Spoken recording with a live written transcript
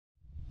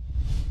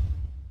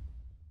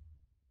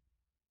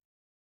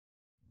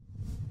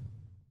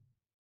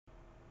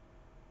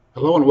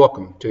Hello and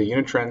welcome to the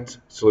Unitrends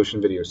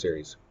Solution video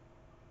series.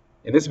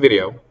 In this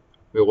video,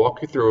 we'll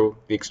walk you through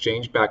the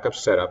Exchange backup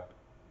setup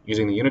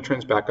using the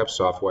Unitrends backup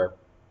software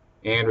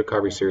and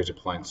Recovery Series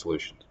appliance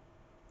solutions.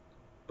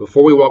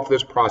 Before we walk through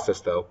this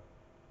process though,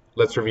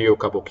 let's review a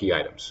couple key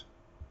items.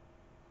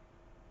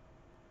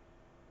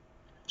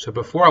 So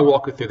before I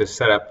walk you through the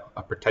setup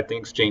of protecting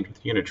Exchange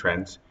with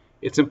Unitrends,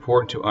 it's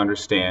important to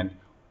understand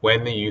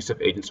when the use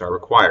of agents are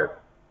required.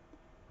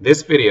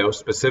 This video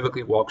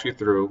specifically walks you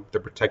through the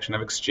protection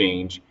of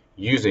Exchange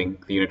using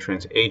the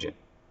Unitrends agent.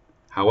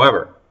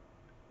 However,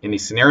 in the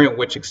scenario in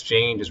which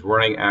Exchange is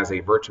running as a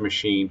virtual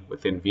machine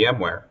within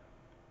VMware,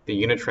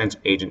 the Unitrends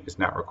agent is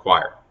not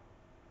required.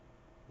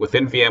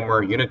 Within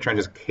VMware, Unitrends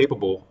is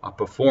capable of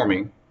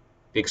performing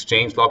the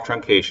Exchange log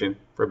truncation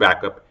for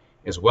backup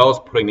as well as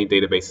putting the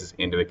databases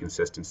into a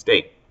consistent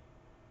state.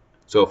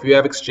 So if you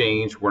have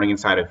Exchange running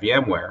inside of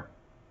VMware,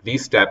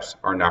 these steps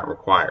are not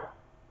required.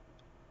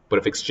 But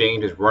if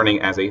Exchange is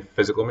running as a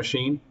physical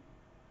machine,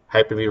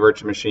 Hyper-V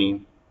virtual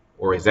machine,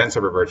 or a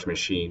XenServer virtual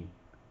machine,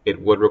 it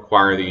would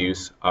require the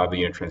use of the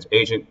Unitrends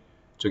agent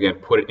to again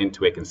put it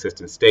into a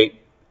consistent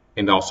state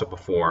and also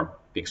perform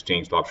the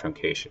Exchange log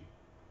truncation.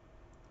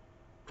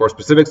 For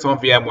specifics on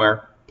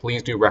VMware,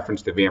 please do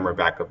reference the VMware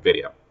backup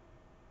video.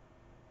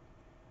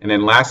 And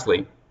then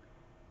lastly,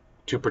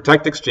 to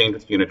protect Exchange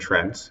with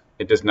Unitrends,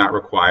 it does not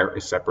require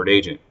a separate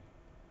agent.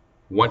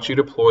 Once you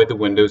deploy the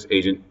Windows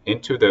agent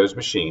into those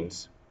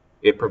machines,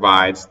 it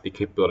provides the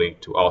capability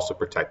to also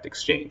protect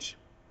Exchange.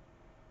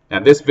 Now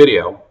this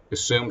video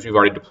assumes you've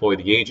already deployed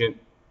the agent,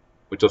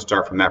 which will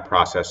start from that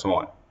process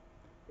on.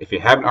 If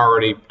you haven't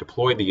already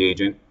deployed the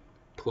agent,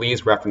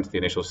 please reference the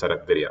initial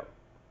setup video.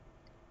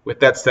 With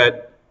that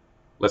said,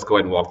 let's go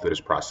ahead and walk through this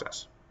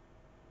process.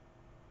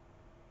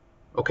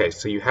 Okay,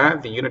 so you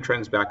have the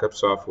Unitrends backup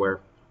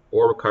software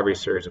or Recovery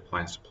Series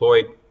appliance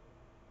deployed,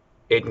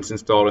 agents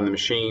installed in the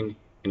machine,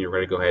 and you're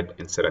ready to go ahead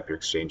and set up your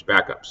Exchange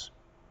backups.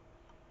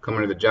 Come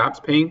under the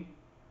Jobs pane,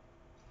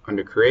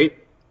 under Create,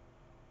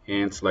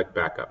 and select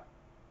Backup.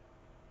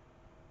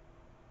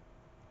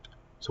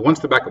 So once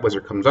the backup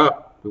wizard comes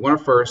up, we want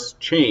to first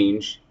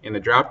change in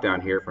the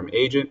drop-down here from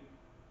Agent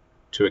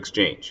to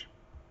Exchange.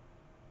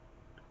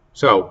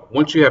 So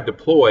once you have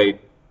deployed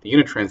the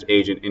Unitrends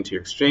agent into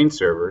your Exchange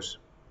servers,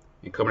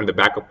 and come into the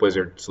Backup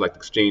wizard, select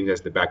Exchange as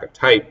the backup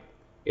type,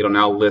 it'll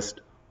now list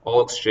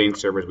all Exchange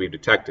servers we've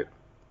detected.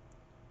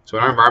 So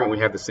in our environment, we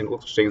have the single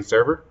Exchange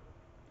server.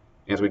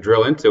 As we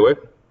drill into it,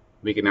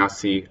 we can now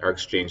see our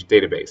Exchange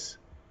database.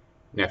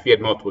 Now, if you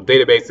had multiple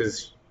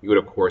databases, you would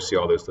of course see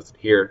all those listed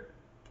here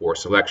for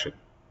selection.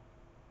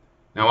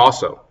 Now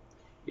also,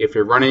 if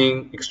you're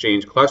running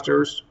Exchange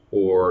clusters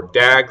or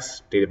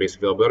DAGs, database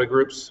availability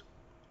groups,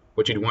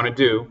 what you'd want to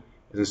do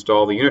is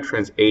install the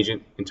Unitrends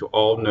agent into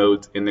all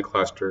nodes in the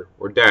cluster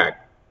or DAG.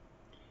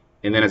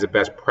 And then as a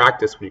best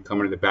practice, when you come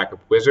into the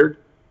Backup wizard,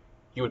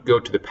 you would go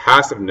to the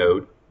passive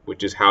node,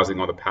 which is housing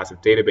all the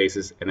passive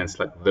databases, and then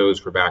select those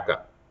for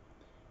backup.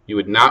 You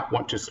would not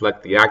want to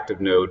select the active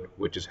node,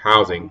 which is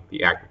housing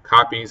the active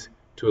copies,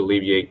 to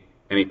alleviate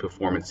any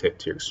performance hit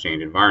to your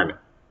Exchange environment.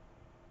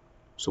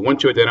 So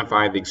once you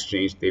identify the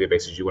Exchange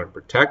databases you want to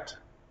protect,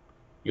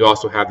 you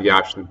also have the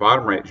option in the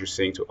bottom right, as you're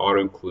seeing, to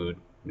auto-include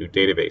new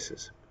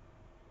databases.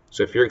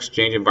 So if your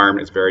Exchange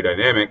environment is very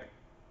dynamic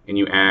and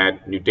you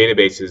add new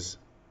databases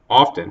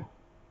often,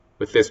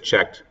 with this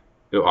checked,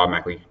 it'll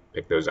automatically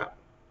pick those up.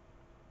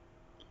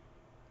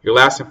 Your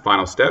last and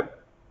final step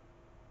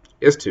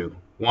is to,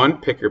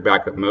 one, pick your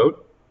backup mode.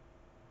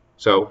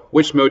 So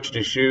which mode should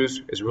you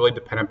choose is really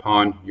dependent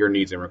upon your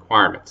needs and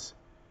requirements.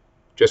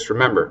 Just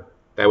remember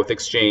that with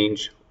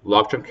Exchange,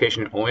 log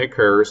truncation only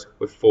occurs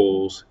with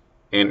fulls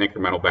and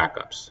incremental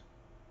backups.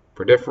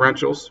 For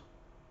differentials,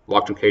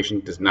 log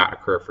truncation does not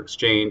occur for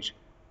Exchange,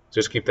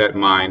 so just keep that in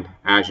mind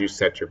as you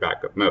set your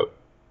backup mode.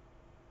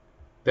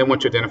 Then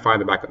once you identify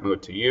the backup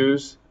mode to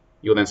use,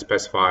 you'll then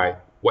specify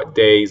what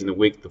days in the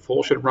week the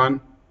full should run,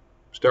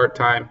 start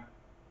time,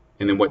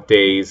 and then what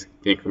days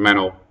the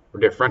incremental or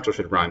differential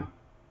should run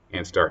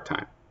and start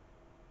time.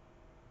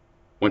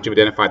 Once you've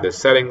identified those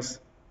settings,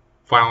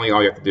 finally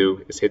all you have to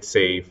do is hit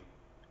save,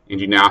 and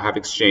you now have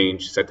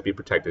Exchange set to be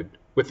protected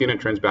with the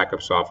Unitrends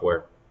backup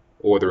software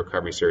or the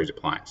Recovery Series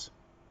appliance.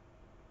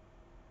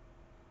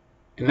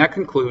 And that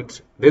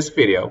concludes this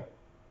video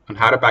on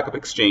how to backup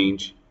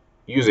Exchange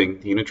using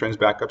the Unitrends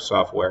backup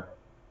software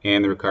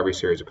and the Recovery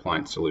Series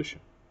appliance solution.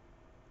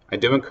 I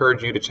do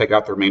encourage you to check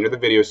out the remainder of the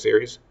video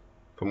series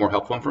for more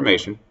helpful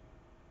information,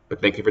 but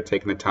thank you for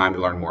taking the time to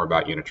learn more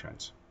about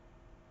Unitrends.